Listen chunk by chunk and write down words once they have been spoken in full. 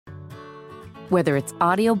Whether it's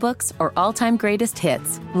audiobooks or all-time greatest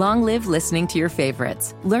hits, long live listening to your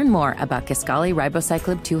favorites. Learn more about Kisqali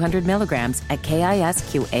Ribociclib 200 milligrams at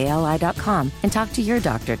KISQALI.com and talk to your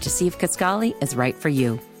doctor to see if Kisqali is right for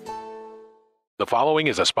you. The following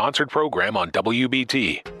is a sponsored program on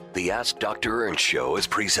WBT. The Ask Dr. Ernst Show is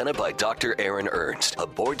presented by Dr. Aaron Ernst, a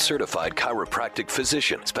board-certified chiropractic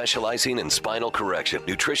physician specializing in spinal correction,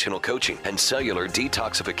 nutritional coaching, and cellular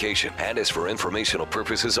detoxification, and is for informational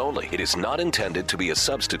purposes only. It is not intended to be a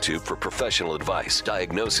substitute for professional advice,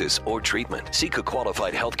 diagnosis, or treatment. Seek a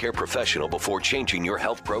qualified healthcare professional before changing your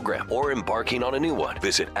health program or embarking on a new one.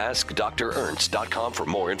 Visit AskDrErnst.com for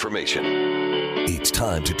more information. It's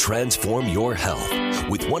time to transform your health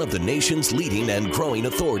with one of the nation's leading and growing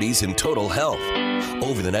authorities in total health.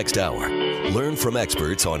 Over the next hour, learn from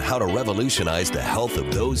experts on how to revolutionize the health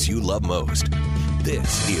of those you love most.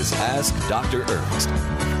 This is Ask Dr. Ernst.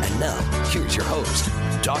 And now, here's your host,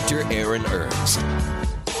 Dr. Aaron Ernst.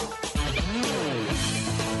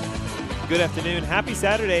 Good afternoon. Happy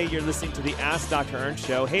Saturday. You're listening to the Ask Dr. Ernst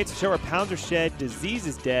Show. Hey, it's a show where pounds are shed, disease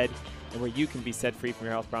is dead, and where you can be set free from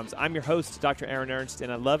your health problems. I'm your host, Dr. Aaron Ernst,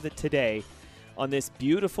 and I love that today, on this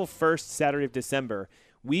beautiful first Saturday of December,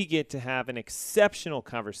 we get to have an exceptional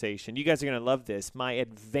conversation. You guys are going to love this. My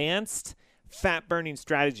advanced fat-burning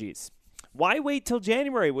strategies. Why wait till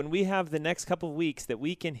January when we have the next couple of weeks that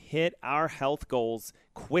we can hit our health goals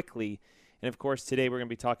quickly? And, of course, today we're going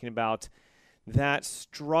to be talking about that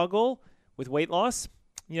struggle with weight loss.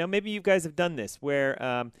 You know, maybe you guys have done this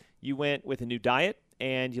where you went with a new diet,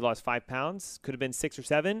 and you lost 5 pounds, could have been 6 or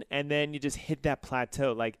 7, and then you just hit that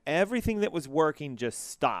plateau. Like everything that was working just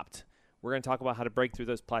stopped. We're going to talk about how to break through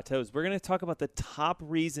those plateaus. We're going to talk about the top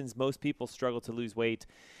reasons most people struggle to lose weight.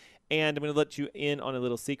 And I'm going to let you in on a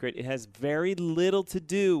little secret. It has very little to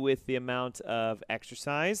do with the amount of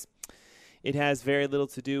exercise. It has very little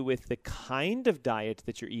to do with the kind of diet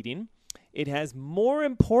that you're eating. It has more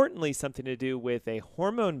importantly something to do with a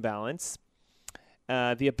hormone balance.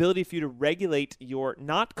 The ability for you to regulate your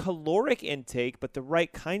not caloric intake, but the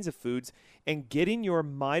right kinds of foods, and getting your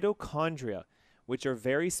mitochondria, which are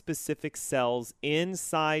very specific cells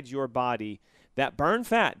inside your body that burn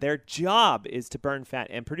fat. Their job is to burn fat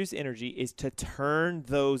and produce energy, is to turn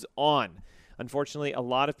those on. Unfortunately, a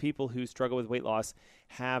lot of people who struggle with weight loss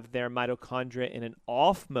have their mitochondria in an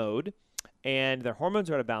off mode, and their hormones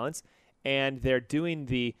are out of balance, and they're doing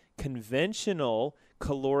the conventional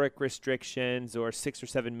caloric restrictions or 6 or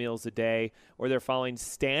 7 meals a day, or they're following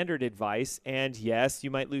standard advice. And yes, you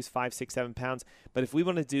might lose 5, 6, 7 pounds. But if we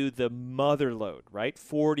want to do the mother load, right,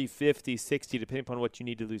 40, 50, 60, depending upon what you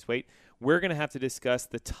need to lose weight, we're going to have to discuss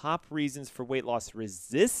the top reasons for weight loss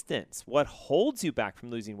resistance. What holds you back from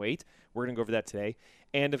losing weight? We're going to go over that today.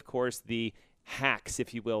 And of course, the hacks,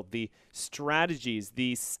 if you will, the strategies,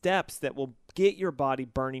 the steps that will get your body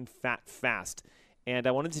burning fat fast. And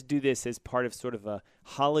I wanted to do this as part of sort of a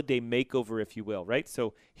holiday makeover, if you will, right?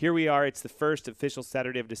 So here we are. It's the first official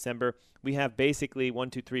Saturday of December. We have basically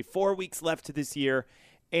 4 weeks left to this year.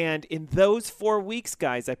 And in those 4 weeks,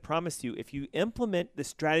 guys, I promise you, if you implement the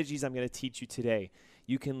strategies I'm going to teach you today,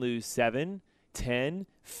 you can lose 7, 10,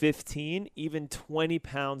 15, even 20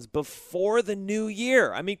 pounds before the new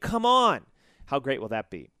year. I mean, come on. How great will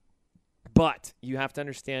that be? But you have to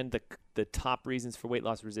understand the top reasons for weight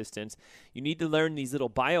loss resistance. You need to learn these little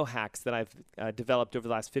biohacks that I've developed over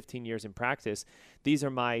the last 15 years in practice. These are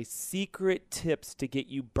my secret tips to get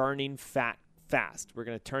you burning fat fast. We're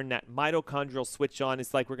going to turn that mitochondrial switch on.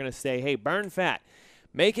 It's like we're going to say, hey, burn fat.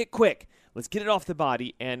 Make it quick. Let's get it off the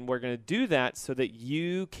body. And we're going to do that so that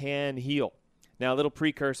you can heal. Now, a little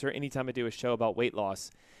precursor, anytime I do a show about weight loss,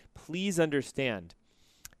 please understand,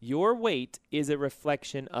 your weight is a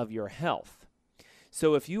reflection of your health.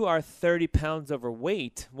 So if you are 30 pounds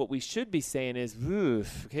overweight, what we should be saying is,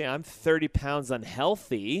 okay, I'm 30 pounds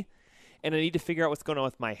unhealthy, and I need to figure out what's going on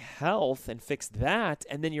with my health and fix that,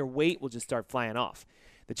 and then your weight will just start flying off.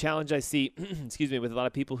 The challenge I see, with a lot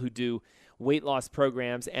of people who do weight loss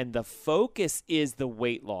programs, and the focus is the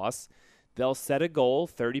weight loss, they'll set a goal,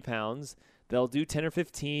 30 pounds, they'll do 10 or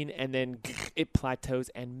 15, and then it plateaus,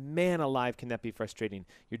 and man alive, can that be frustrating.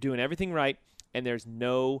 You're doing everything right, and there's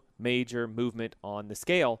no major movement on the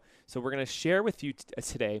scale. So we're going to share with you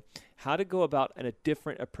today how to go about a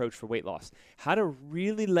different approach for weight loss, how to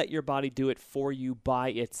really let your body do it for you by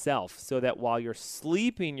itself, so that while you're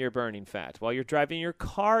sleeping, you're burning fat. While you're driving your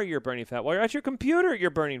car, you're burning fat. While you're at your computer, you're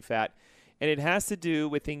burning fat. And it has to do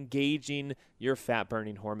with engaging your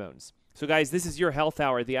fat-burning hormones. So, guys, this is your health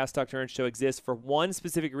hour. The Ask Dr. Ernst Show exists for one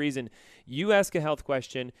specific reason. You ask a health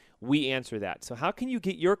question, we answer that. So how can you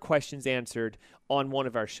get your questions answered on one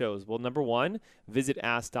of our shows? Well, number one, visit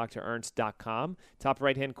AskDrErnst.com. Top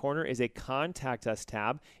right-hand corner is a Contact Us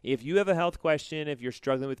tab. If you have a health question, if you're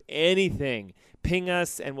struggling with anything, ping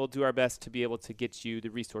us, and we'll do our best to be able to get you the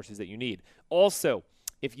resources that you need. Also,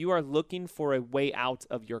 if you are looking for a way out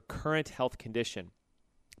of your current health condition,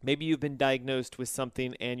 maybe you've been diagnosed with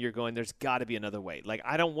something and you're going, there's got to be another way. Like,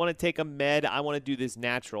 I don't want to take a med. I want to do this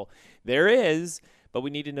natural. There is, but we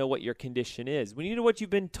need to know what your condition is. We need to know what you've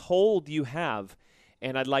been told you have.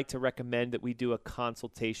 And I'd like to recommend that we do a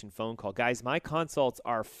consultation phone call. Guys, my consults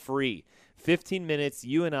are free. 15 minutes,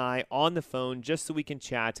 you and I on the phone, just so we can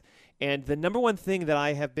chat. And the number one thing that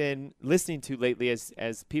I have been listening to lately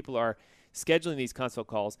as people are scheduling these consult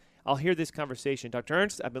calls, I'll hear this conversation. Dr.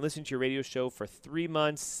 Ernst, I've been listening to your radio show for 3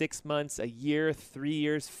 months, 6 months, a year, 3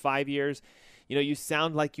 years, 5 years. You know, you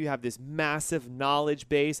sound like you have this massive knowledge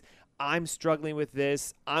base. I'm struggling with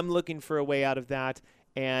this. I'm looking for a way out of that.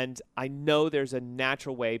 And I know there's a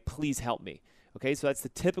natural way. Please help me. Okay, so that's the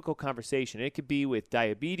typical conversation. It could be with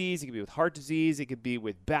diabetes. It could be with heart disease. It could be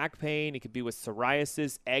with back pain. It could be with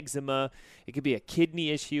psoriasis, eczema. It could be a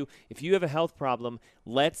kidney issue. If you have a health problem,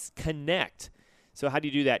 let's connect. So how do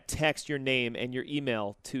you do that? Text your name and your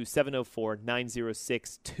email to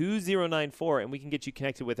 704-906-2094, and we can get you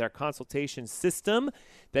connected with our consultation system.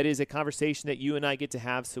 That is a conversation that you and I get to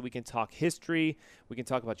have so we can talk history, we can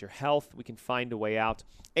talk about your health, we can find a way out.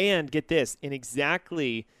 And get this, in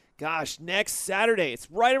exactly, next Saturday,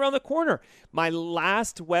 it's right around the corner. My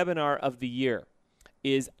last webinar of the year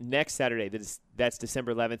is next Saturday. That's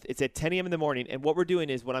December 11th. It's at 10 a.m. in the morning, and what we're doing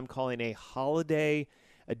is what I'm calling a holiday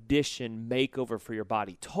edition makeover for your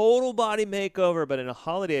body. Total body makeover, but in a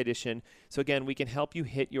holiday edition. So again, we can help you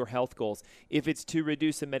hit your health goals. If it's to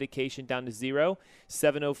reduce a medication down to zero,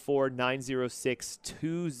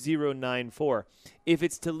 704-906-2094. If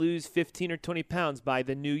it's to lose 15 or 20 pounds by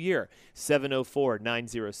the new year,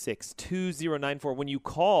 704-906-2094. When you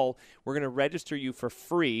call, we're going to register you for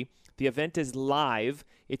free. The event is live.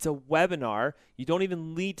 It's a webinar. You don't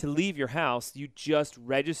even need to leave your house. You just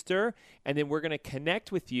register, and then we're going to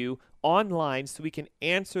connect with you online so we can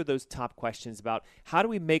answer those top questions about how do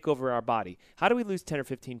we make over our body? How do we lose 10 or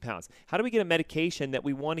 15 pounds? How do we get a medication that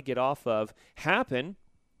we want to get off of happen?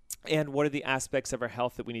 And what are the aspects of our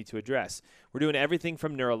health that we need to address? We're doing everything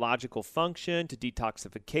from neurological function to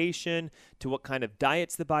detoxification to what kind of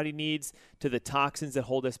diets the body needs to the toxins that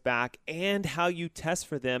hold us back and how you test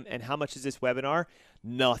for them. And how much is this webinar?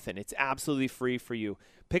 Nothing. It's absolutely free for you.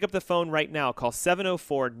 Pick up the phone right now. Call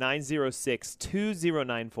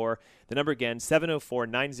 704-906-2094. The number again,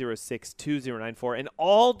 704-906-2094. And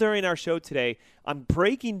all during our show today, I'm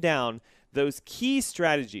breaking down those key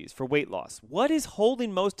strategies for weight loss. What is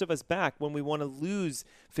holding most of us back when we want to lose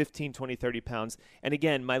 15, 20, 30 pounds? And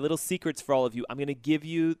again, my little secrets for all of you, I'm going to give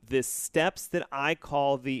you the steps that I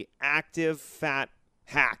call the active fat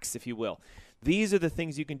hacks, if you will. These are the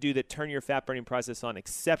things you can do that turn your fat burning process on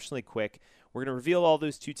exceptionally quick. We're going to reveal all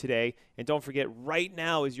those to you today. And don't forget, right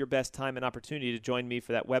now is your best time and opportunity to join me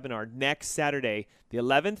for that webinar next Saturday, the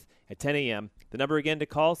 11th at 10 a.m. The number again to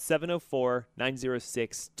call,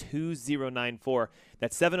 704-906-2094.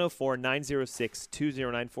 That's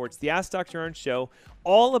 704-906-2094. It's the Ask Dr. Ernst Show,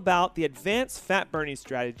 all about the advanced fat burning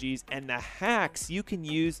strategies and the hacks you can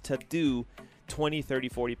use to do 20, 30,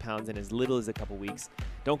 40 pounds in as little as a couple weeks.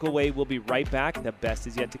 Don't go away. We'll be right back. The best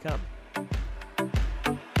is yet to come.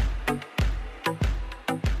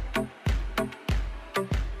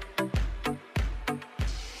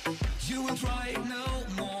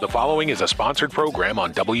 The following is a sponsored program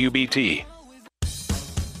on WBT.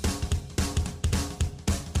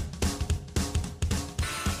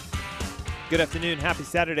 Good afternoon. Happy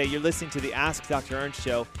Saturday. You're listening to the Ask Dr. Ernst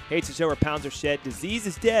Show. Hey, it's a show where pounds are shed, disease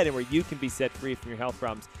is dead, and where you can be set free from your health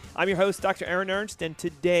problems. I'm your host, Dr. Aaron Ernst, and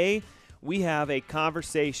today we have a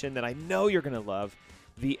conversation that I know you're going to love,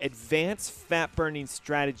 the advanced fat-burning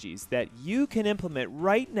strategies that you can implement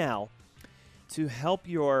right now to help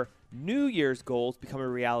your New Year's goals become a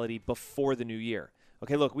reality before the new year.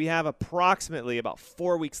 Okay, look, we have approximately about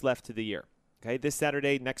 4 weeks left to the year. Okay, this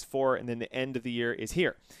Saturday, next 4, and then the end of the year is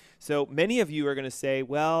here. So many of you are going to say,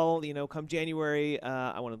 well, you know, come January,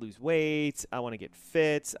 I want to lose weight, I want to get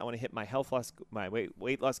fit, I want to hit my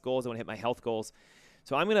weight loss goals, I want to hit my health goals.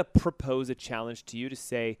 So I'm going to propose a challenge to you to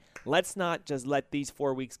say, let's not just let these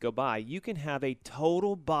 4 weeks go by. You can have a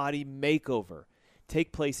total body makeover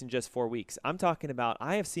take place in just 4 weeks. I'm talking about,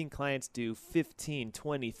 I have seen clients do 15,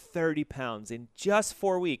 20, 30 pounds in just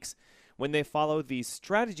 4 weeks when they follow these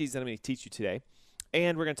strategies that I'm going to teach you today.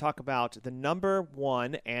 And we're going to talk about the number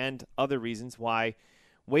one and other reasons why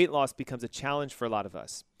weight loss becomes a challenge for a lot of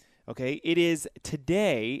us. Okay, it is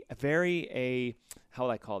today how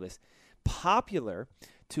will I call this? Popular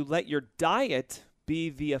to let your diet be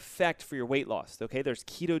the effect for your weight loss. Okay, there's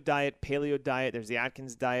keto diet, paleo diet, there's the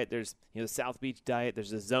Atkins diet, there's the South Beach diet,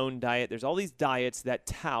 there's the Zone diet. There's all these diets that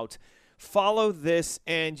tout, follow this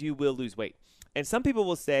and you will lose weight. And some people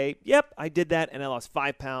will say, yep, I did that and I lost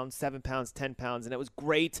 5 pounds, 7 pounds, 10 pounds, and it was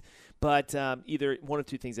great. But either one of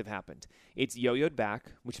two things have happened. It's yo-yoed back,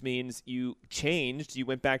 which means you changed. You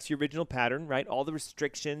went back to your original pattern, right? All the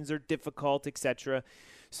restrictions are difficult, etc.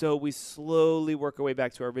 So we slowly work our way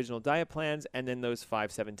back to our original diet plans, and then those 5,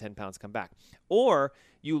 7, 10 pounds come back. Or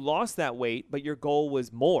you lost that weight, but your goal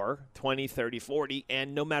was more, 20, 30, 40,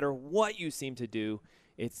 and no matter what you seem to do,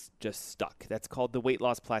 it's just stuck. That's called the weight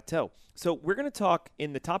loss plateau. So we're going to talk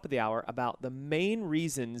in the top of the hour about the main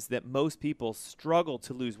reasons that most people struggle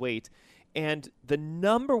to lose weight. And the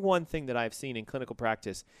number one thing that I've seen in clinical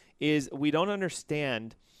practice is we don't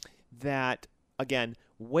understand that, again,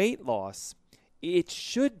 weight loss, it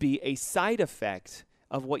should be a side effect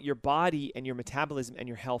of what your body and your metabolism and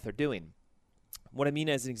your health are doing. What I mean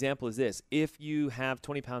as an example is this. If you have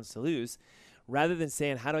 20 pounds to lose, rather than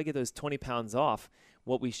saying, how do I get those 20 pounds off?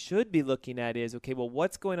 What we should be looking at is, okay, well,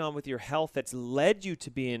 what's going on with your health that's led you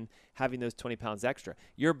to having those 20 pounds extra?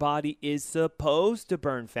 Your body is supposed to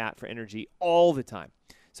burn fat for energy all the time.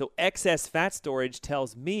 So excess fat storage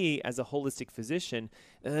tells me as a holistic physician,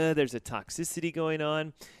 there's a toxicity going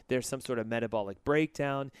on. There's some sort of metabolic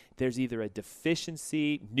breakdown. There's either a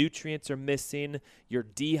deficiency, nutrients are missing, you're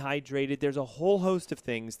dehydrated. There's a whole host of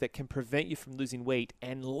things that can prevent you from losing weight,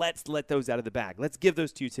 and let's let those out of the bag. Let's give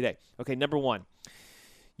those to you today. Okay, number one.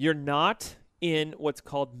 You're not in what's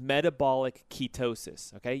called metabolic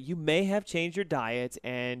ketosis, okay? You may have changed your diet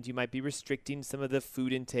and you might be restricting some of the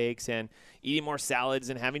food intakes and eating more salads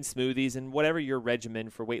and having smoothies and whatever your regimen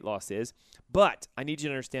for weight loss is. But I need you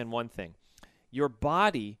to understand one thing. Your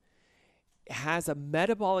body has a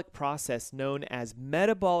metabolic process known as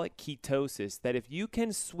metabolic ketosis that if you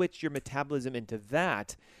can switch your metabolism into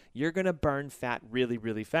that, you're going to burn fat really,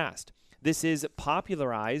 really fast. This is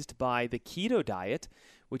popularized by the keto diet,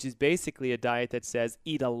 which is basically a diet that says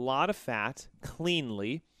eat a lot of fat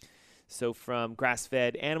cleanly. So from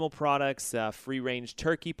grass-fed animal products, free-range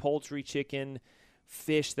turkey, poultry, chicken,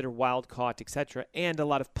 fish that are wild-caught, etc., and a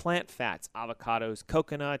lot of plant fats, avocados,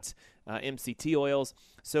 coconuts, MCT oils.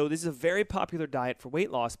 So this is a very popular diet for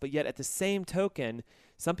weight loss, but yet at the same token,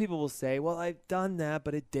 some people will say, well, I've done that,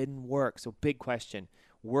 but it didn't work. So big question,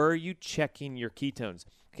 were you checking your ketones?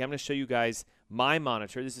 Okay, I'm going to show you guys my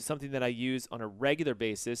monitor. This is something that I use on a regular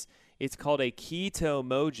basis. It's called a Keto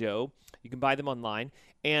Mojo. You can buy them online.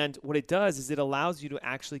 And what it does is it allows you to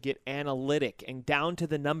actually get analytic and down to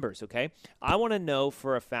the numbers, okay? I want to know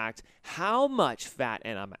for a fact how much fat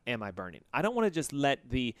am I burning. I don't want to just let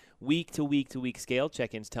the week-to-week-to-week scale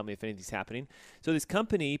check-ins tell me if anything's happening. So this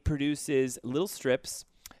company produces little strips,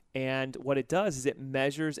 and what it does is it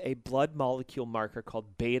measures a blood molecule marker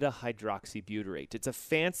called beta-hydroxybutyrate. It's a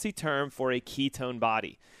fancy term for a ketone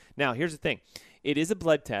body. Now, here's the thing. It is a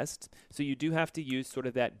blood test, so you do have to use sort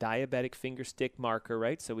of that diabetic finger stick marker,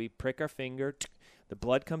 right? So we prick our finger, the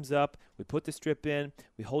blood comes up, we put the strip in,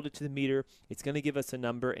 we hold it to the meter, it's going to give us a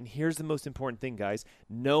number, and here's the most important thing, guys.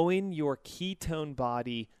 Knowing your ketone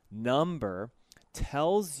body number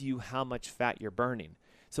tells you how much fat you're burning.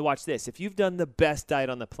 So watch this. If you've done the best diet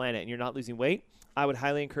on the planet and you're not losing weight, I would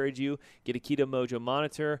highly encourage you, get a Keto Mojo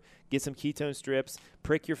monitor, get some ketone strips,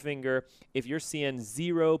 prick your finger. If you're seeing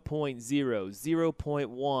 0.0, 0.1,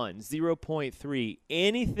 0.3,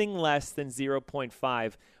 anything less than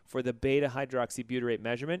 0.5 for the beta-hydroxybutyrate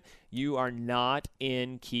measurement, you are not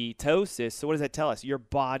in ketosis. So what does that tell us? Your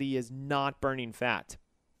body is not burning fat.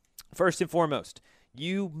 First and foremost,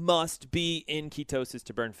 you must be in ketosis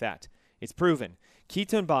to burn fat. It's proven.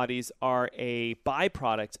 Ketone bodies are a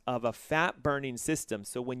byproduct of a fat-burning system.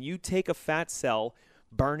 So when you take a fat cell,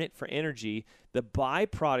 burn it for energy, the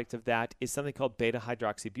byproduct of that is something called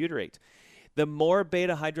beta-hydroxybutyrate. The more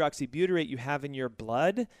beta-hydroxybutyrate you have in your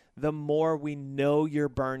blood, the more we know you're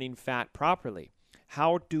burning fat properly.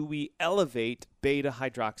 How do we elevate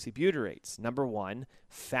beta-hydroxybutyrates? Number one,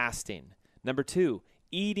 fasting. Number two,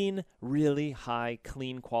 eating really high,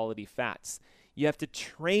 clean quality fats. You have to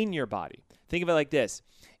train your body. Think of it like this.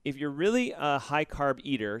 If you're really a high-carb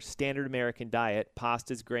eater, standard American diet,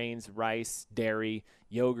 pastas, grains, rice, dairy,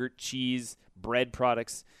 yogurt, cheese, bread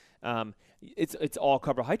products, it's all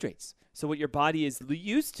carbohydrates. So what your body is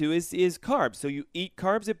used to is carbs. So you eat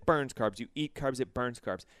carbs, it burns carbs. You eat carbs, it burns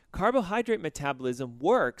carbs. Carbohydrate metabolism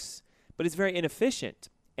works, but it's very inefficient.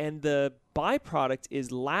 And the byproduct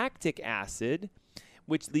is lactic acid,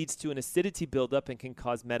 which leads to an acidity buildup and can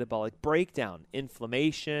cause metabolic breakdown,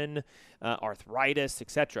 inflammation, arthritis,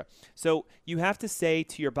 etc. So you have to say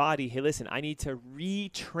to your body, hey, listen, I need to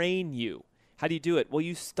retrain you. How do you do it? Well,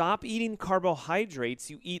 you stop eating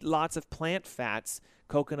carbohydrates. You eat lots of plant fats,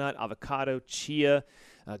 coconut, avocado, chia,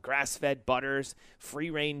 grass-fed butters,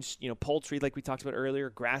 free-range, poultry like we talked about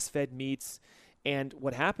earlier, grass-fed meats. And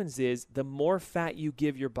what happens is the more fat you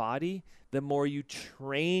give your body, the more you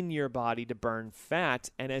train your body to burn fat.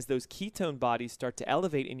 And as those ketone bodies start to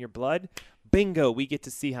elevate in your blood, bingo, we get to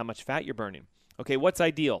see how much fat you're burning. Okay, what's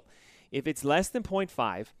ideal? If it's less than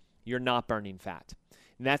 0.5, you're not burning fat.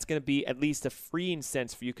 And that's going to be at least a freeing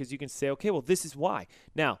sense for you because you can say, okay, well, this is why.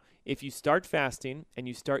 Now, if you start fasting and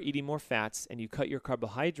you start eating more fats and you cut your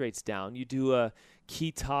carbohydrates down, you do a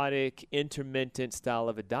ketotic, intermittent style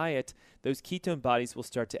of a diet, those ketone bodies will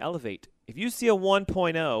start to elevate. If you see a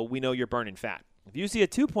 1.0, we know you're burning fat. If you see a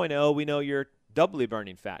 2.0, we know you're doubly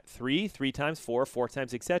burning fat. 3 times, 4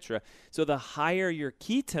 times, etc. So the higher your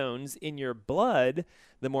ketones in your blood,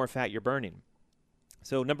 the more fat you're burning.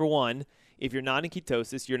 So number one, if you're not in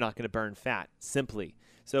ketosis, you're not going to burn fat, simply.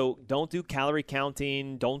 So don't do calorie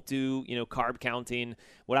counting, don't do, carb counting.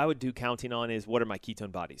 What I would do counting on is what are my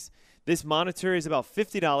ketone bodies. This monitor is about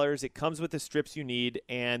 $50. It comes with the strips you need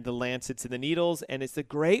and the lancets and the needles, and it's a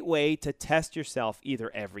great way to test yourself either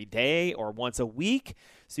every day or once a week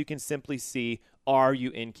so you can simply see, are you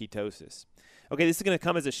in ketosis? Okay, this is going to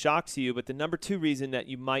come as a shock to you, but the number 2 reason that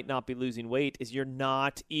you might not be losing weight is you're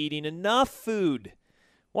not eating enough food.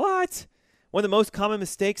 What? One of the most common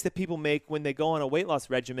mistakes that people make when they go on a weight loss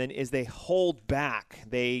regimen is they hold back.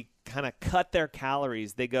 They kind of cut their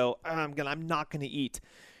calories. They go, I'm not going to eat.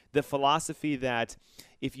 The philosophy that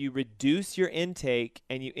if you reduce your intake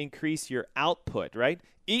and you increase your output, right?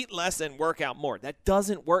 Eat less and work out more. That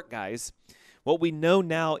doesn't work, guys. What we know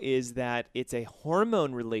now is that it's a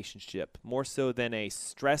hormone relationship more so than a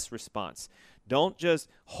stress response. Don't just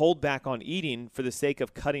hold back on eating for the sake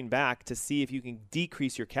of cutting back to see if you can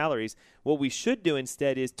decrease your calories. What we should do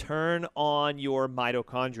instead is turn on your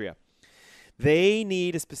mitochondria. They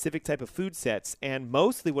need a specific type of food sets, and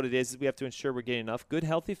mostly what it is we have to ensure we're getting enough good,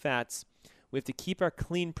 healthy fats. We have to keep our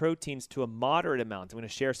clean proteins to a moderate amount. I'm going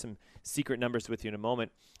to share some secret numbers with you in a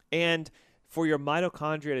moment. And for your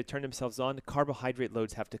mitochondria to turn themselves on, the carbohydrate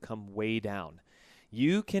loads have to come way down.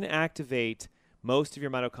 You can activate most of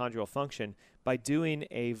your mitochondrial function by doing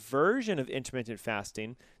a version of intermittent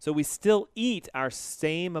fasting. So we still eat our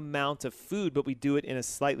same amount of food, but we do it in a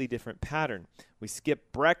slightly different pattern. We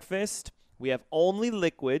skip breakfast. We have only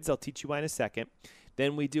liquids. I'll teach you why in a second.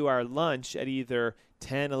 Then we do our lunch at either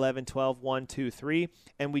 10, 11, 12, 1, 2, 3,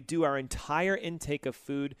 and we do our entire intake of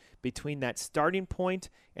food between that starting point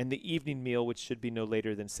and the evening meal, which should be no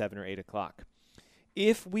later than 7 or 8 o'clock.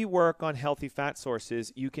 If we work on healthy fat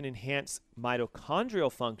sources, you can enhance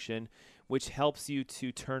mitochondrial function, which helps you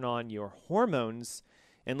to turn on your hormones.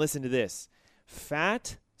 And listen to this.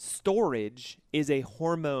 Fat storage is a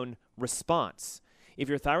hormone response. If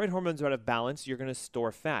your thyroid hormones are out of balance, you're going to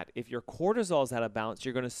store fat. If your cortisol is out of balance,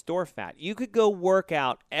 you're going to store fat. You could go work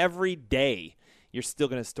out every day. You're still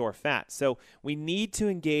going to store fat. So we need to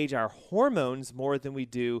engage our hormones more than we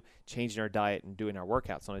do changing our diet and doing our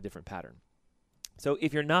workouts on a different pattern. So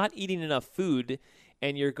if you're not eating enough food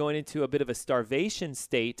and you're going into a bit of a starvation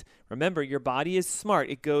state, remember, your body is smart.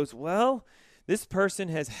 It goes, well, this person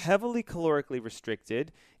has heavily calorically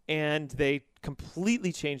restricted and they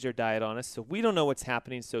completely changed their diet on us, so we don't know what's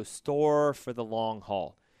happening, so store for the long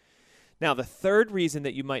haul. Now, the third reason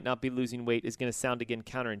that you might not be losing weight is going to sound, again,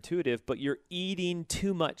 counterintuitive, but you're eating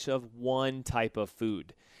too much of one type of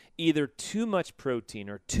food. Either too much protein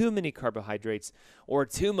or too many carbohydrates or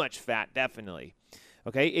too much fat, definitely.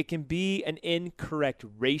 Okay, it can be an incorrect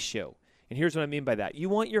ratio. And here's what I mean by that. You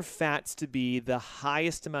want your fats to be the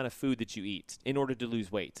highest amount of food that you eat in order to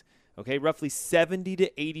lose weight. Okay, roughly 70 to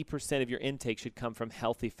 80% of your intake should come from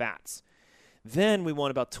healthy fats. Then we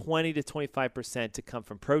want about 20 to 25% to come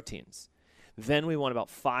from proteins. Then we want about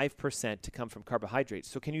 5% to come from carbohydrates.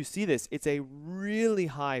 So can you see this? It's a really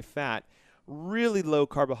high fat, really low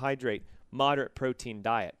carbohydrate, moderate protein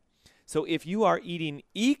diet. So if you are eating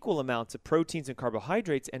equal amounts of proteins and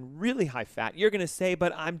carbohydrates and really high fat, you're going to say,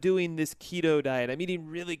 but I'm doing this keto diet. I'm eating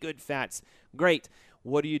really good fats. Great.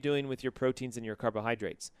 What are you doing with your proteins and your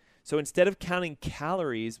carbohydrates? So instead of counting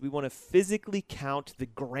calories, we want to physically count the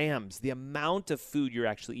grams, the amount of food you're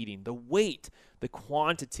actually eating, the weight, the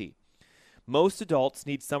quantity. Most adults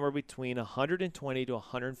need somewhere between 120 to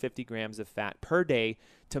 150 grams of fat per day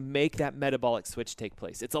to make that metabolic switch take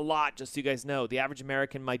place. It's a lot, just so you guys know. The average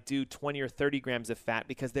American might do 20 or 30 grams of fat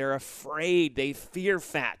because they're afraid. They fear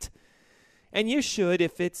fat. And you should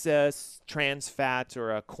if it's a trans fat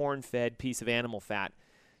or a corn-fed piece of animal fat.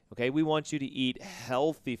 Okay, we want you to eat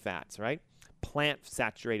healthy fats, right?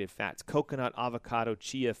 Plant-saturated fats, coconut, avocado,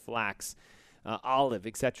 chia, flax, olive,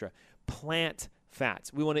 etc. Plant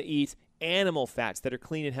fats. We want to eat animal fats that are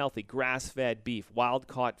clean and healthy, grass-fed beef,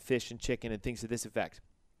 wild-caught fish and chicken, and things to this effect.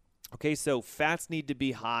 Okay, so fats need to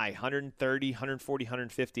be high, 130, 140,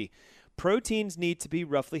 150. Proteins need to be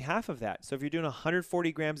roughly half of that. So if you're doing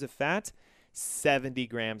 140 grams of fat, 70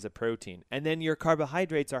 grams of protein. And then your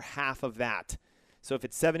carbohydrates are half of that. So if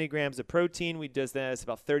it's 70 grams of protein, we do that, it's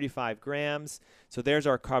about 35 grams. So there's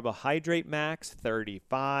our carbohydrate max,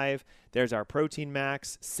 35. There's our protein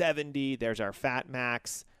max, 70. There's our fat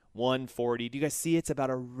max, 140. Do you guys see it's about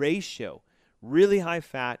a ratio? Really high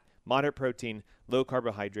fat, moderate protein, low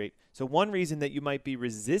carbohydrate. So one reason that you might be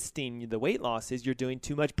resisting the weight loss is you're doing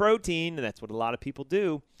too much protein, and that's what a lot of people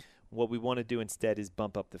do. What we want to do instead is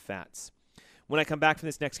bump up the fats. When I come back from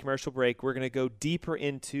this next commercial break, we're going to go deeper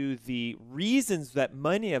into the reasons that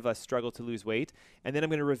many of us struggle to lose weight, and then I'm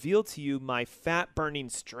going to reveal to you my fat-burning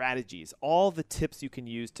strategies, all the tips you can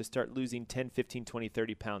use to start losing 10, 15, 20,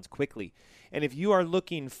 30 pounds quickly. And if you are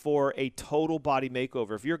looking for a total body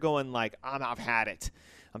makeover, if you're going like, I've had it,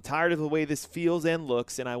 I'm tired of the way this feels and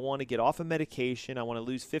looks, and I want to get off of medication, I want to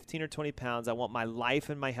lose 15 or 20 pounds, I want my life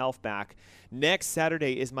and my health back, next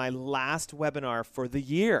Saturday is my last webinar for the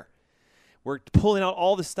year. We're pulling out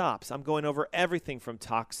all the stops. I'm going over everything from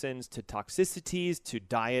toxins to toxicities to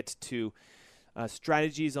diet to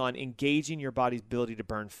strategies on engaging your body's ability to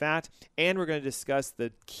burn fat. And we're going to discuss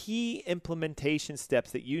the key implementation steps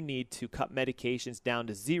that you need to cut medications down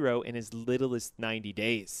to zero in as little as 90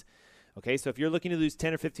 days. Okay, so if you're looking to lose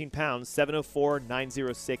 10 or 15 pounds,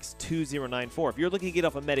 704-906-2094. If you're looking to get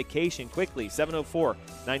off a medication quickly,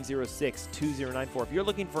 704-906-2094. If you're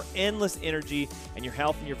looking for endless energy and your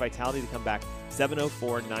health and your vitality to come back,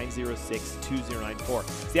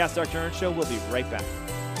 704-906-2094. It's the Ask Dr. Ernst Show. We'll be right back.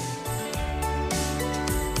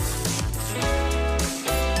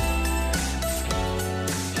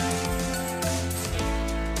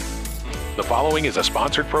 The following is a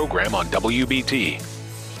sponsored program on WBT.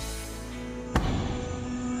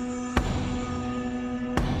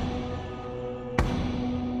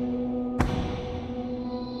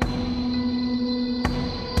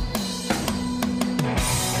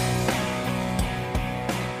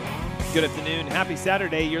 Good afternoon. Happy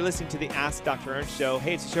Saturday. You're listening to the Ask Dr. Ernst Show.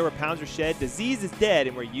 Hey, it's a show where pounds are shed, disease is dead,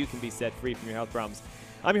 and where you can be set free from your health problems.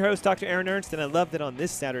 I'm your host, Dr. Aaron Ernst, and I love that on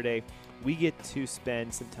this Saturday, we get to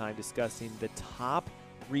spend some time discussing the top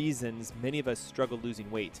reasons many of us struggle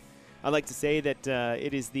losing weight. I like to say that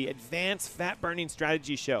it is the Advanced Fat Burning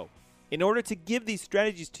Strategy Show. In order to give these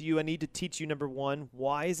strategies to you, I need to teach you, number one,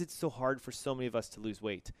 why is it so hard for so many of us to lose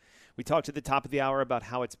weight? We talked at the top of the hour about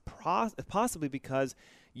how it's possibly because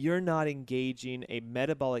you're not engaging a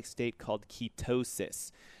metabolic state called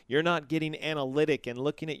ketosis. You're not getting analytic and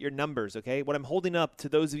looking at your numbers, okay? What I'm holding up to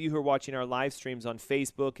those of you who are watching our live streams on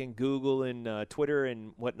Facebook and Google and Twitter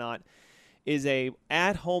and whatnot is a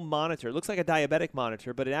at-home monitor. It looks like a diabetic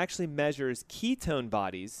monitor, but it actually measures ketone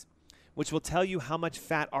bodies, which will tell you how much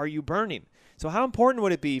fat are you burning. So how important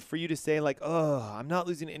would it be for you to say like, oh, I'm not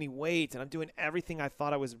losing any weight and I'm doing everything I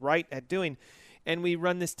thought I was right at doing. And we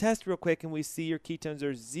run this test real quick and we see your ketones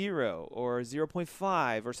are 0 or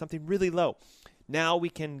 0.5 or something really low. Now we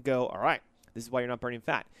can go, all right, this is why you're not burning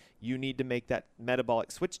fat. You need to make that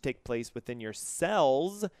metabolic switch take place within your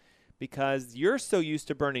cells because you're so used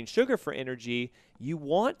to burning sugar for energy, you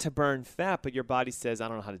want to burn fat, but your body says, I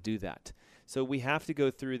don't know how to do that. So we have to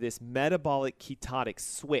go through this metabolic ketotic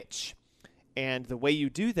switch. And the way you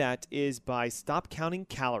do that is by stop counting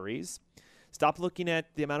calories, stop looking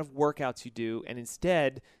at the amount of workouts you do, and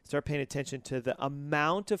instead start paying attention to the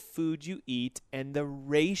amount of food you eat and the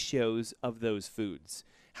ratios of those foods.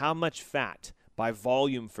 How much fat by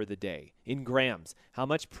volume for the day in grams? How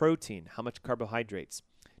much protein? How much carbohydrates?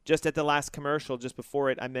 Just at the last commercial, just before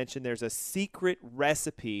it, I mentioned there's a secret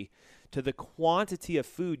recipe to the quantity of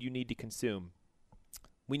food you need to consume.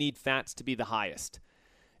 We need fats to be the highest.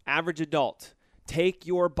 Average adult, take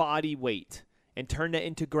your body weight and turn that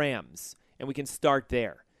into grams, and we can start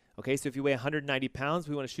there. Okay, so if you weigh 190 pounds,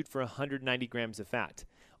 we want to shoot for 190 grams of fat.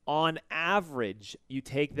 On average, you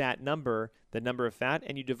take that number, the number of fat,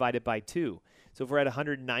 and you divide it by 2. So if we're at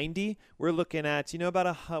 190, we're looking at,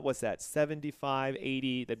 about what's that, 75,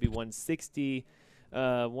 80, that'd be 160,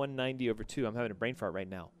 190 over 2. I'm having a brain fart right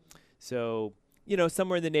now. So,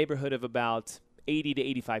 somewhere in the neighborhood of about 80 to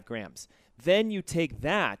 85 grams. Then you take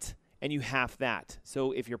that and you half that.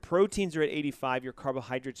 So if your proteins are at 85, your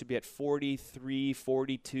carbohydrates should be at 43,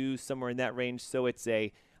 42, somewhere in that range. So it's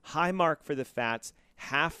a high mark for the fats,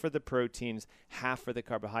 half for the proteins, half for the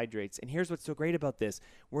carbohydrates. And here's what's so great about this.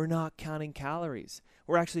 We're not counting calories.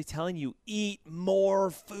 We're actually telling you, eat more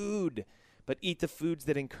food, but eat the foods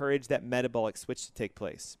that encourage that metabolic switch to take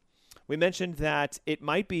place. We mentioned that it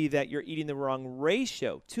might be that you're eating the wrong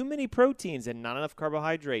ratio, too many proteins and not enough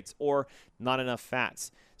carbohydrates or not enough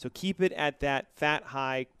fats. So keep it at that fat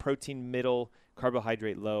high, protein middle,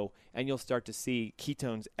 carbohydrate low, and you'll start to see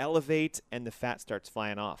ketones elevate and the fat starts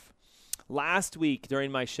flying off. Last week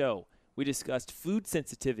during my show, we discussed food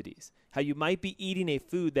sensitivities, how you might be eating a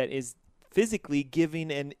food that is physically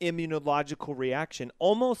giving an immunological reaction,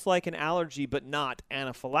 almost like an allergy, but not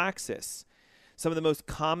anaphylaxis. Some of the most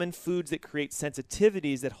common foods that create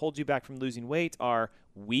sensitivities that hold you back from losing weight are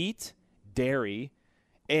wheat, dairy,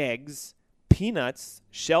 eggs, peanuts,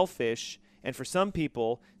 shellfish, and for some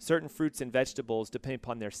people, certain fruits and vegetables depending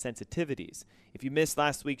upon their sensitivities. If you missed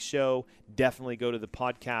last week's show, definitely go to the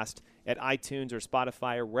podcast at iTunes or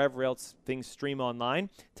Spotify or wherever else things stream online.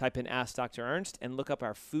 Type in Ask Dr. Ernst and look up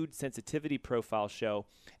our food sensitivity profile show,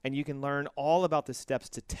 and you can learn all about the steps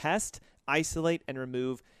to test, isolate, and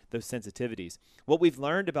remove those sensitivities. What we've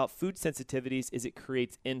learned about food sensitivities is it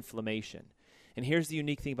creates inflammation. And here's the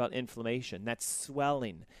unique thing about inflammation. That's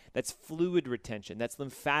swelling. That's fluid retention. That's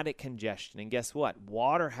lymphatic congestion. And guess what?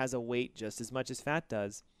 Water has a weight just as much as fat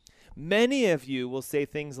does. Many of you will say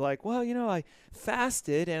things like, well, I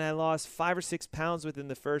fasted and I lost 5 or 6 pounds within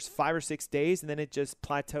the first 5 or 6 days, and then it just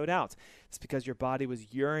plateaued out. It's because your body was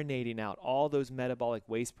urinating out all those metabolic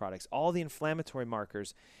waste products, all the inflammatory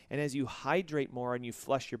markers. And as you hydrate more and you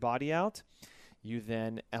flush your body out, you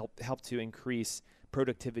then help to increase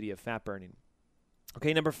productivity of fat burning.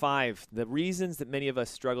 Okay, number 5, the reasons that many of us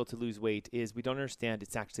struggle to lose weight is we don't understand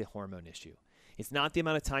it's actually a hormone issue. It's not the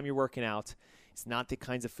amount of time you're working out. It's not the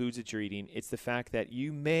kinds of foods that you're eating. It's the fact that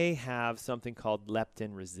you may have something called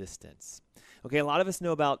leptin resistance. Okay, a lot of us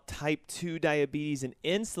know about type 2 diabetes and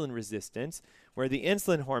insulin resistance, where the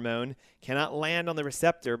insulin hormone cannot land on the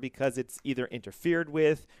receptor because it's either interfered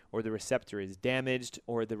with, or the receptor is damaged,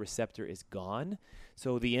 or the receptor is gone.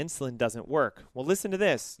 So the insulin doesn't work. Well, listen to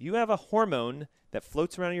this. You have a hormone that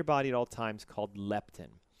floats around in your body at all times called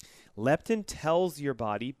leptin. Leptin tells your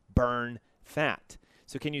body, burn fat.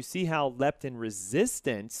 So can you see how leptin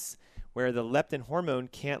resistance, where the leptin hormone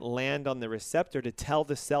can't land on the receptor to tell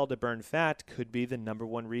the cell to burn fat, could be the number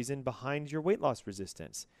one reason behind your weight loss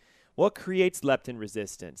resistance? What creates leptin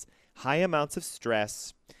resistance? High amounts of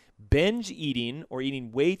stress, binge eating or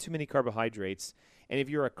eating way too many carbohydrates, and if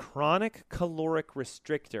you're a chronic caloric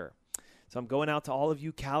restrictor, so I'm going out to all of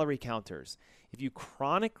you calorie counters, if you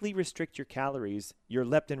chronically restrict your calories, your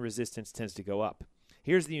leptin resistance tends to go up.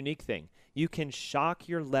 Here's the unique thing. You can shock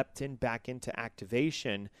your leptin back into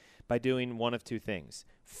activation by doing one of two things: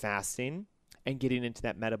 fasting and getting into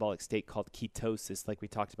that metabolic state called ketosis, like we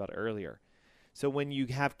talked about earlier. So when you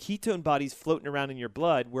have ketone bodies floating around in your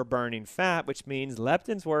blood, we're burning fat, which means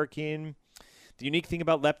leptin's working. The unique thing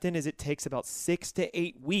about leptin is it takes about 6 to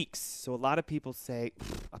 8 weeks. So a lot of people say,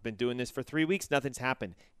 I've been doing this for 3 weeks, nothing's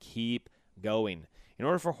happened. Keep going. In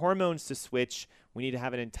order for hormones to switch, we need to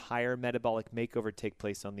have an entire metabolic makeover take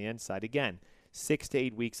place on the inside. Again, 6 to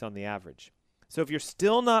 8 weeks on the average. So if you're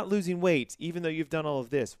still not losing weight, even though you've done all of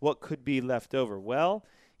this, what could be left over? Well,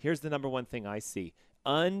 here's the number one thing I see: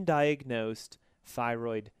 undiagnosed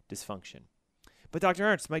thyroid dysfunction. But Dr.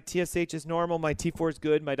 Ernst, my TSH is normal, my T4 is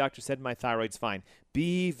good, my doctor said my thyroid's fine.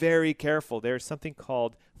 Be very careful. There's something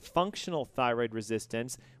called functional thyroid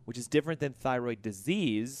resistance, which is different than thyroid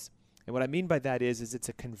disease. And what I mean by that is it's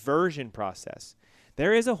a conversion process.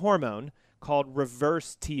 There is a hormone called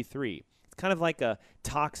reverse T3. It's kind of like a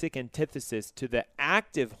toxic antithesis to the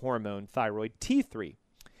active hormone thyroid T3.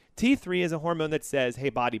 T3 is a hormone that says, hey,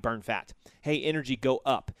 body, burn fat. Hey, energy, go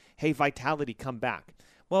up. Hey, vitality, come back.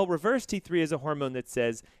 Well, reverse T3 is a hormone that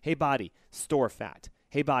says, hey, body, store fat.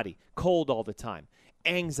 Hey, body, cold all the time.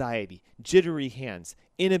 Anxiety, jittery hands,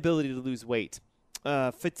 inability to lose weight,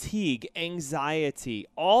 fatigue, anxiety.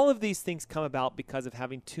 All of these things come about because of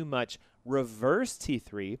having too much reverse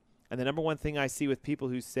T3. And the number one thing I see with people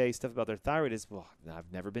who say stuff about their thyroid is, well,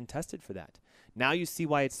 I've never been tested for that. Now you see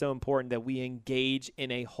why it's so important that we engage in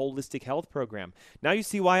a holistic health program. Now you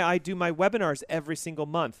see why I do my webinars every single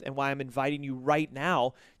month and why I'm inviting you right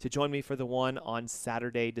now to join me for the one on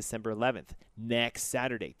Saturday, December 11th. Next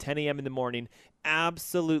Saturday, 10 a.m. in the morning,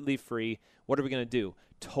 absolutely free. What are we going to do?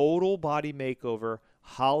 Total body makeover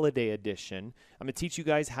holiday edition. I'm going to teach you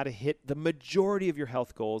guys how to hit the majority of your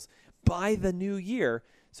health goals by the new year,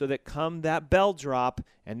 so that come that bell drop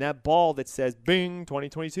and that ball that says, bing,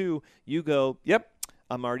 2022, you go, yep,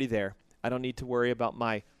 I'm already there. I don't need to worry about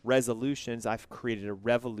my resolutions. I've created a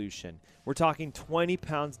revolution. We're talking 20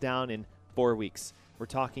 pounds down in 4 weeks. We're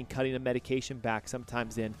talking cutting a medication back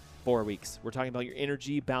sometimes in 4 weeks. We're talking about your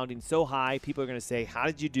energy bounding so high, people are going to say, how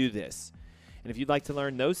did you do this? And if you'd like to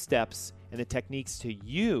learn those steps and the techniques to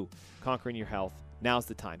you conquering your health, now's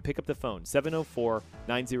the time. Pick up the phone,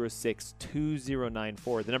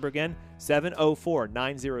 704-906-2094. The number again,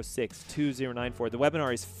 704-906-2094. The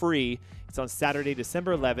webinar is free. It's on Saturday,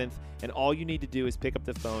 December 11th, and all you need to do is pick up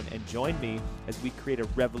the phone and join me as we create a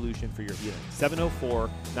revolution for your healing.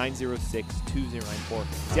 704-906-2094.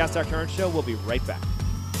 It's the Ask Dr. Ernst Show. We'll be right back.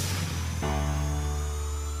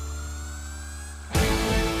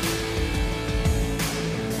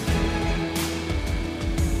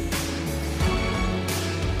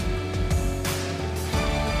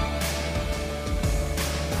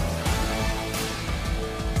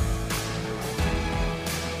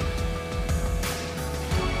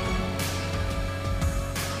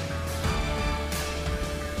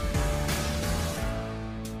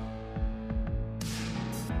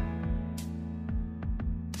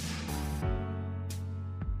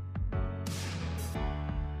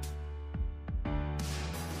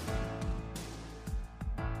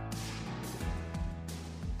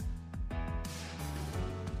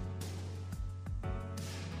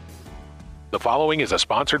 The following is a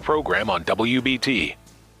sponsored program on WBT.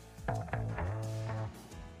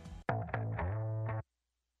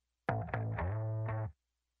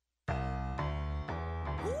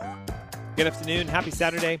 Good afternoon. Happy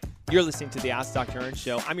Saturday. You're listening to the Ask Dr. Ernst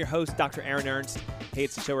Show. I'm your host, Dr. Aaron Ernst. Hey,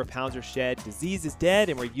 it's the show where pounds are shed, disease is dead,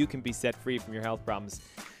 and where you can be set free from your health problems.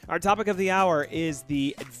 Our topic of the hour is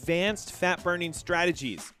the advanced fat-burning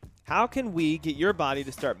strategies. How can we get your body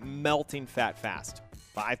to start melting fat fast?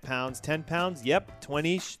 5 pounds, 10 pounds? Yep.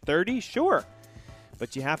 20, 30? Sure.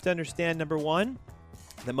 But you have to understand, number one,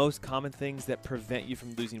 the most common things that prevent you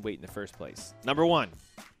from losing weight in the first place. Number one,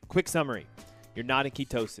 quick summary. You're not in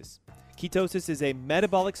ketosis. Ketosis is a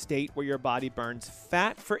metabolic state where your body burns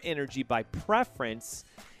fat for energy by preference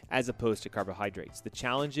as opposed to carbohydrates. The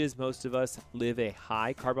challenge is most of us live a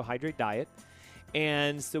high carbohydrate diet,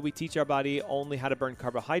 and so we teach our body only how to burn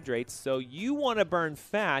carbohydrates. So you want to burn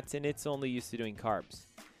fat, and it's only used to doing carbs.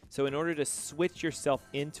 So in order to switch yourself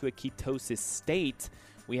into a ketosis state,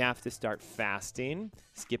 we have to start fasting,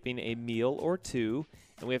 skipping a meal or two,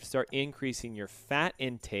 and we have to start increasing your fat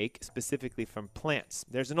intake, specifically from plants.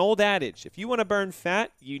 There's an old adage, if you want to burn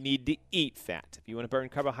fat, you need to eat fat. If you want to burn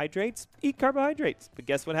carbohydrates, eat carbohydrates. But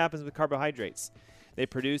guess what happens with carbohydrates? They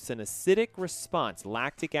produce an acidic response,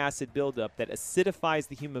 lactic acid buildup that acidifies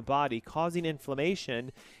the human body, causing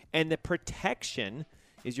inflammation, and the protection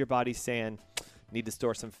is your body saying, need to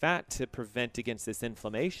store some fat to prevent against this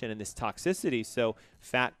inflammation and this toxicity, so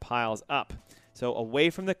fat piles up. So away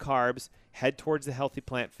from the carbs, head towards the healthy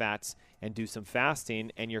plant fats, and do some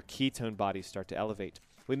fasting, and your ketone bodies start to elevate.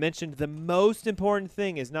 We mentioned the most important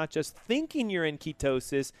thing is not just thinking you're in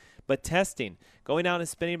ketosis, but testing. Going out and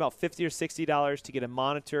spending about $50 or $60 to get a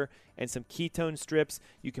monitor and some ketone strips.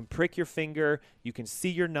 You can prick your finger, you can see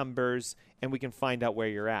your numbers, and we can find out where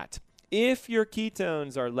you're at. If your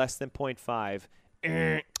ketones are less than 0.5,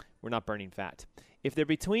 we're not burning fat. If they're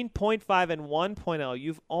between 0.5 and 1.0,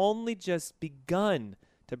 you've only just begun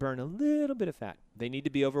to burn a little bit of fat. They need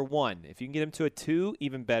to be over 1. If you can get them to a 2,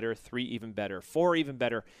 even better. 3, even better. 4, even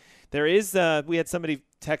better. There is, we had somebody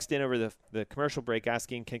text in over the commercial break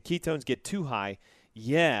asking, can ketones get too high?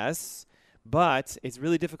 Yes, but it's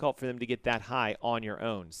really difficult for them to get that high on your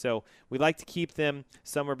own. So we like to keep them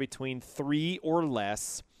somewhere between 3 or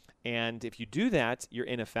less. And if you do that, you're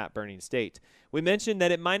in a fat-burning state. We mentioned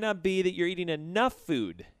that it might not be that you're eating enough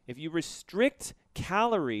food. If you restrict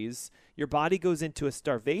calories, your body goes into a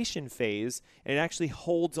starvation phase, and it actually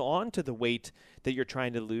holds on to the weight that you're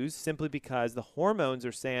trying to lose simply because the hormones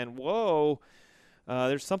are saying, whoa,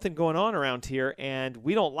 there's something going on around here, and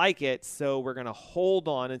we don't like it, so we're going to hold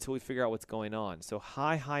on until we figure out what's going on. So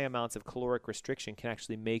high amounts of caloric restriction can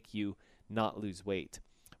actually make you not lose weight.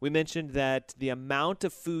 We mentioned that the amount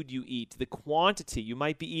of food you eat, the quantity, you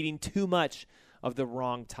might be eating too much of the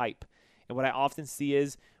wrong type. And what I often see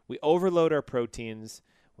is we overload our proteins,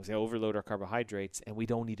 we overload our carbohydrates, and we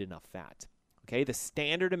don't eat enough fat. Okay, the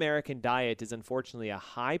standard American diet is unfortunately a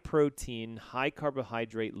high protein, high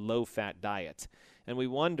carbohydrate, low fat diet. And we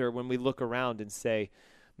wonder when we look around and say,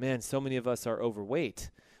 man, so many of us are overweight.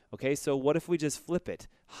 Okay, so what if we just flip it?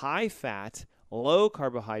 High fat, low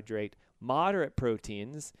carbohydrate, moderate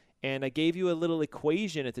proteins, and I gave you a little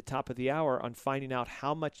equation at the top of the hour on finding out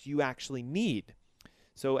how much you actually need.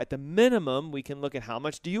 So at the minimum, we can look at how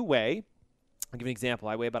much do you weigh. I'll give you an example.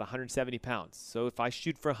 I weigh about 170 pounds. So if I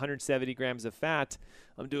shoot for 170 grams of fat,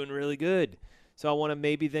 I'm doing really good. So I want to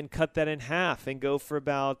maybe then cut that in half and go for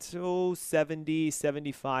about 70,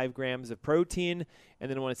 75 grams of protein. And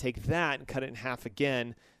then I want to take that and cut it in half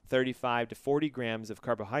again, 35 to 40 grams of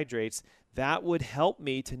carbohydrates. That would help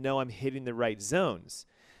me to know I'm hitting the right zones.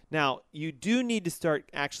 Now, you do need to start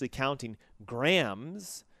actually counting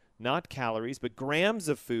grams, not calories, but grams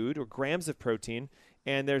of food or grams of protein.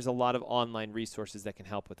 And there's a lot of online resources that can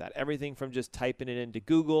help with that. Everything from just typing it into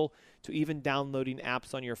Google to even downloading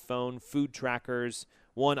apps on your phone, food trackers.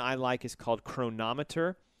 One I like is called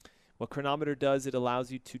Chronometer. What Chronometer does, it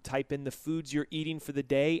allows you to type in the foods you're eating for the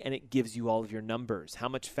day, and it gives you all of your numbers. How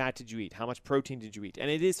much fat did you eat? How much protein did you eat? And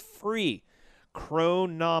it is free.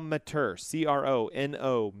 Chronometer,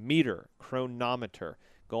 C-R-O-N-O, meter, Chronometer.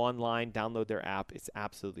 Go online, download their app. It's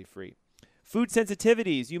absolutely free. Food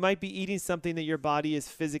sensitivities. You might be eating something that your body is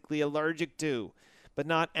physically allergic to, but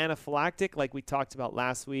not anaphylactic like we talked about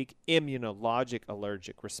last week. Immunologic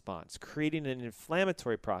allergic response, creating an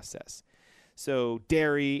inflammatory process. So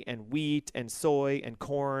dairy and wheat and soy and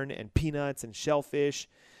corn and peanuts and shellfish,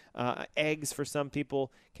 eggs for some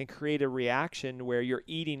people can create a reaction where you're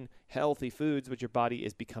eating healthy foods, but your body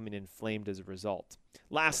is becoming inflamed as a result.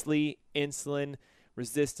 Lastly, insulin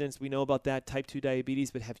resistance. We know about that, type 2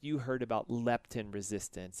 diabetes, but have you heard about leptin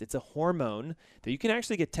resistance? It's a hormone that you can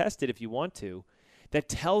actually get tested if you want to, that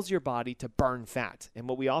tells your body to burn fat. And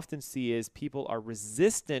what we often see is people are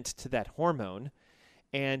resistant to that hormone,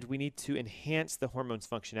 and we need to enhance the hormone's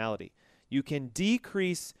functionality. You can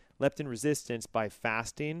decrease leptin resistance by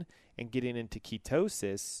fasting and getting into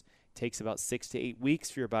ketosis. It takes about 6 to 8 weeks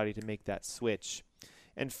for your body to make that switch.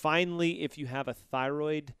 And finally, if you have a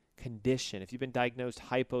thyroid condition, if you've been diagnosed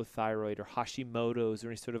hypothyroid or Hashimoto's or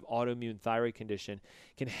any sort of autoimmune thyroid condition,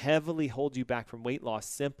 can heavily hold you back from weight loss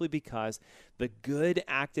simply because the good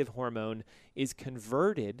active hormone is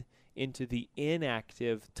converted into the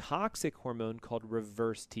inactive toxic hormone called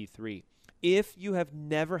reverse T3. If you have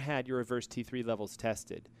never had your reverse T3 levels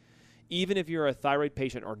tested, even if you're a thyroid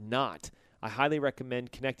patient or not, I highly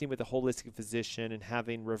recommend connecting with a holistic physician and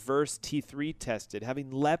having reverse T3 tested, having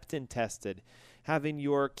leptin tested, having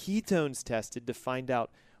your ketones tested to find out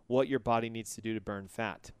what your body needs to do to burn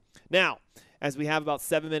fat. Now, as we have about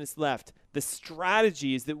 7 minutes left, the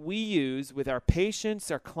strategies that we use with our patients,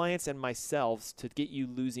 our clients, and myself to get you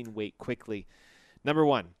losing weight quickly. Number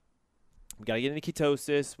one, we got to get into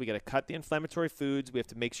ketosis. We got to cut the inflammatory foods. We have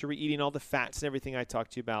to make sure we're eating all the fats and everything I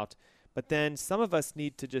talked to you about. But then some of us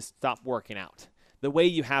need to just stop working out the way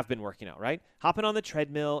you have been working out, right? Hopping on the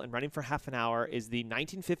treadmill and running for half an hour is the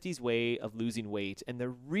 1950s way of losing weight. And the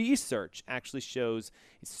research actually shows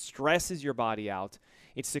it stresses your body out.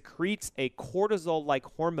 It secretes a cortisol-like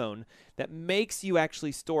hormone that makes you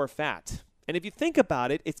actually store fat. And if you think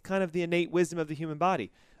about it, it's kind of the innate wisdom of the human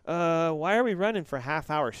body. Why are we running for a half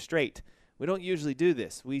hour straight? We don't usually do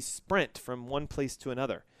this. We sprint from one place to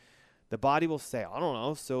another. The body will say, I don't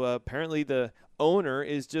know, so apparently the owner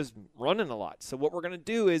is just running a lot. So what we're going to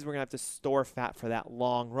do is we're going to have to store fat for that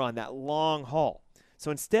long run, that long haul.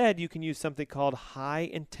 So instead, you can use something called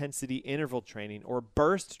high-intensity interval training or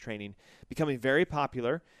burst training, becoming very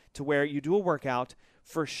popular, to where you do a workout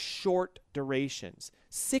for short durations,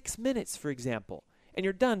 6 minutes, for example, and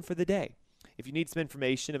you're done for the day. If you need some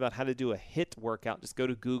information about how to do a HIIT workout, just go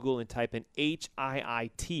to Google and type in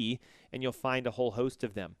HIIT, and you'll find a whole host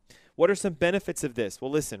of them. What are some benefits of this?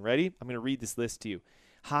 Well, listen, ready? I'm going to read this list to you.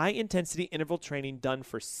 High-intensity interval training done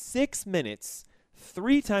for 6 minutes,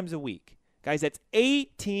 3 times a week. Guys, that's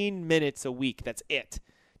 18 minutes a week. That's it.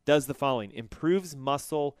 Does the following. Improves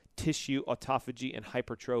muscle, tissue, autophagy, and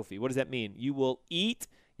hypertrophy. What does that mean? You will eat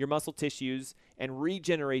your muscle tissues and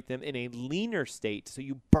regenerate them in a leaner state, so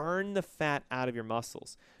you burn the fat out of your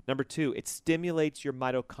muscles. Number 2, it stimulates your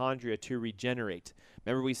mitochondria to regenerate.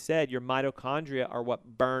 Remember we said your mitochondria are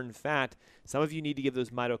what burn fat. Some of you need to give those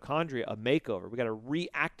mitochondria a makeover. We got to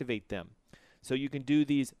reactivate them. So you can do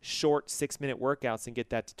these short 6-minute workouts and get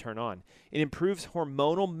that to turn on. It improves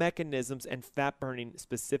hormonal mechanisms and fat burning,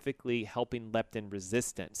 specifically helping leptin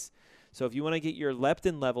resistance. So if you want to get your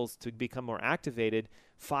leptin levels to become more activated,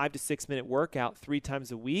 5 to 6 minute workout 3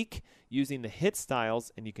 times a week using the HIIT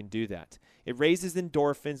styles, and you can do that. It raises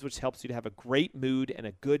endorphins, which helps you to have a great mood and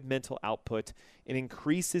a good mental output. It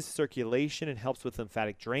increases circulation and helps with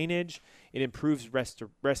lymphatic drainage. It improves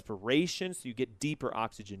respiration, so you get deeper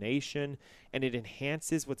oxygenation, and it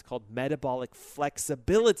enhances what's called metabolic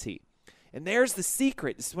flexibility. And there's the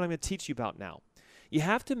secret. This is what I'm going to teach you about now. You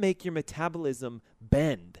have to make your metabolism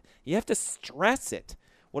bend. You have to stress it.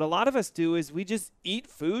 What a lot of us do is we just eat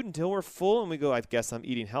food until we're full and we go, I guess I'm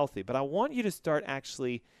eating healthy. But I want you to start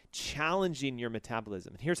actually challenging your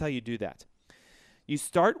metabolism. And here's how you do that. You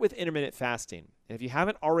start with intermittent fasting. And if you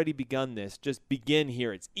haven't already begun this, just begin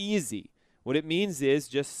here. It's easy. What it means is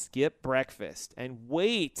just skip breakfast and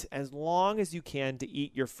wait as long as you can to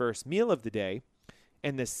eat your first meal of the day.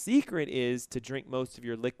 And the secret is to drink most of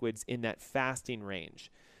your liquids in that fasting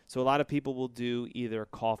range. So a lot of people will do either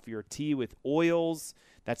coffee or tea with oils.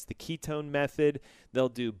 That's the ketone method. They'll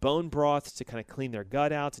do bone broths to kind of clean their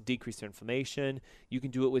gut out, to decrease their inflammation. You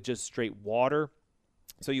can do it with just straight water.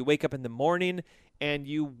 So you wake up in the morning and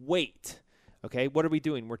you wait. Okay, what are we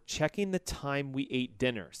doing? We're checking the time we ate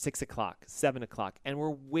dinner, 6 o'clock, 7 o'clock, and we're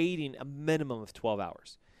waiting a minimum of 12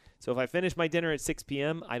 hours. So if I finish my dinner at 6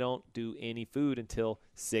 p.m., I don't do any food until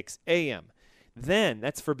 6 a.m. Then,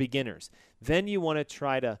 that's for beginners. Then you want to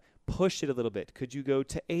try to push it a little bit. Could you go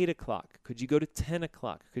to 8 o'clock? Could you go to 10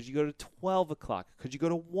 o'clock? Could you go to 12 o'clock? Could you go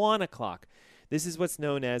to 1 o'clock? This is what's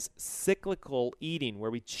known as cyclical eating,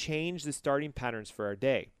 where we change the starting patterns for our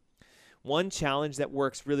day. One challenge that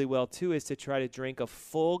works really well, too, is to try to drink a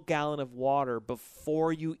full gallon of water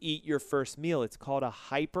before you eat your first meal. It's called a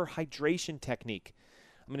hyperhydration technique.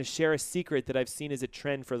 I'm going to share a secret that I've seen as a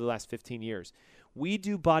trend for the last 15 years. We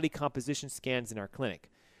do body composition scans in our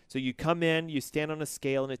clinic. So you come in, you stand on a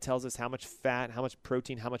scale, and it tells us how much fat, how much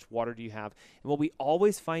protein, how much water do you have. And what we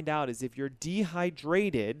always find out is if you're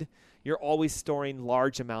dehydrated, you're always storing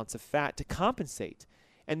large amounts of fat to compensate.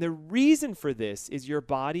 And the reason for this is your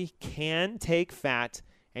body can take fat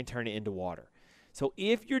and turn it into water. So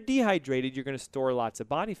if you're dehydrated, you're going to store lots of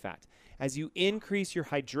body fat. As you increase your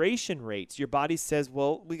hydration rates, your body says,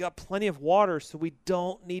 well, we got plenty of water, so we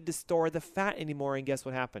don't need to store the fat anymore. And guess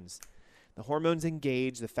what happens? The hormones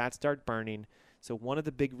engage, the fat start burning. So one of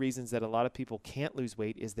the big reasons that a lot of people can't lose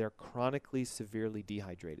weight is they're chronically severely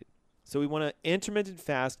dehydrated. So we want to intermittent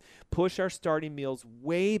fast, push our starting meals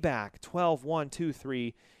way back, 12, 1, 2,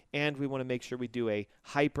 3, and we want to make sure we do a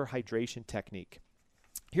hyperhydration technique.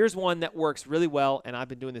 Here's one that works really well, and I've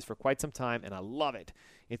been doing this for quite some time, and I love it.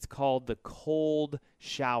 It's called the cold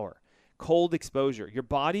shower, cold exposure. Your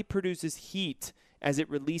body produces heat as it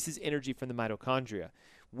releases energy from the mitochondria.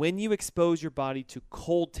 When you expose your body to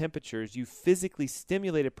cold temperatures, you physically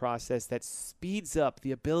stimulate a process that speeds up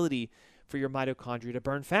the ability for your mitochondria to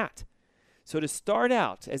burn fat. So to start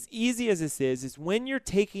out, as easy as this is when you're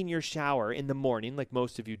taking your shower in the morning, like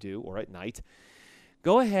most of you do, or at night,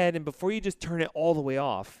 go ahead and before you just turn it all the way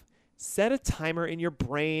off, set a timer in your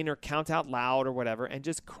brain or count out loud or whatever, and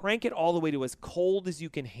just crank it all the way to as cold as you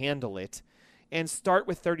can handle it, and start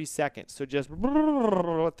with 30 seconds. So just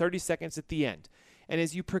 30 seconds at the end. And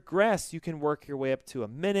as you progress, you can work your way up to a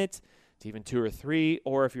minute, to even 2 or 3,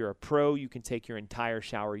 or if you're a pro, you can take your entire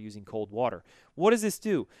shower using cold water. What does this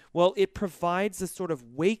do? Well, it provides a sort of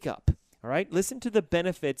wake up. All right, listen to the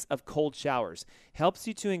benefits of cold showers. Helps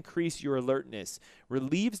you to increase your alertness,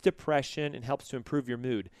 relieves depression, and helps to improve your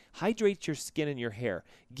mood. Hydrates your skin and your hair,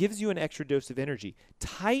 gives you an extra dose of energy,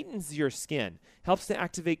 tightens your skin, helps to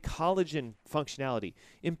activate collagen functionality,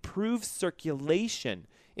 improves circulation,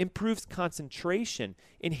 improves concentration,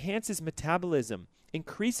 enhances metabolism,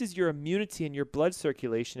 increases your immunity and your blood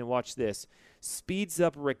circulation, and watch this, speeds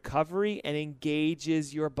up recovery and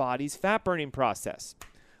engages your body's fat-burning process.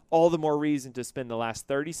 All the more reason to spend the last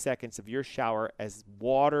 30 seconds of your shower as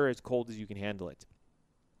cold as you can handle it.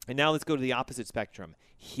 And now let's go to the opposite spectrum,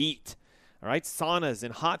 heat. All right, saunas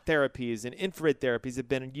and hot therapies and infrared therapies have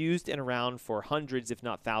been used and around for hundreds, if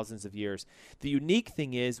not thousands of years. The unique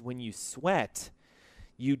thing is when you sweat,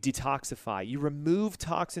 you detoxify. You remove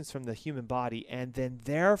toxins from the human body, and then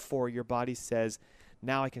therefore your body says,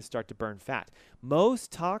 now I can start to burn fat.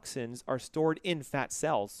 Most toxins are stored in fat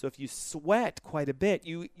cells. So if you sweat quite a bit,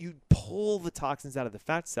 you pull the toxins out of the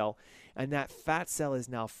fat cell, and that fat cell is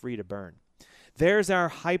now free to burn. There's our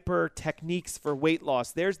hyper techniques for weight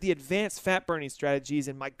loss. There's the advanced fat burning strategies.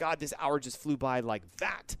 And my God, this hour just flew by like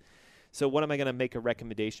that. So what am I going to make a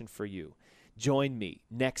recommendation for you? Join me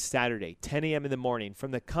next Saturday, 10 a.m. in the morning.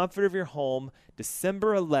 From the comfort of your home,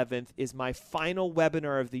 December 11th is my final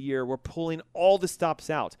webinar of the year. We're pulling all the stops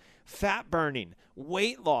out. Fat burning,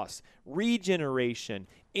 weight loss, regeneration,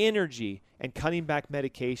 energy, and cutting back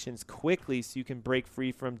medications quickly so you can break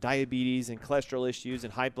free from diabetes and cholesterol issues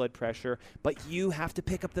and high blood pressure. But you have to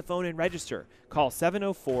pick up the phone and register. Call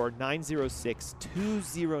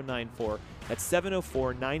 704-906-2094. That's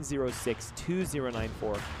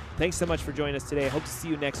 704-906-2094. Thanks so much for joining us today. I hope to see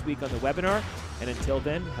you next week on the webinar. And until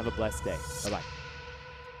then, have a blessed day. Bye-bye.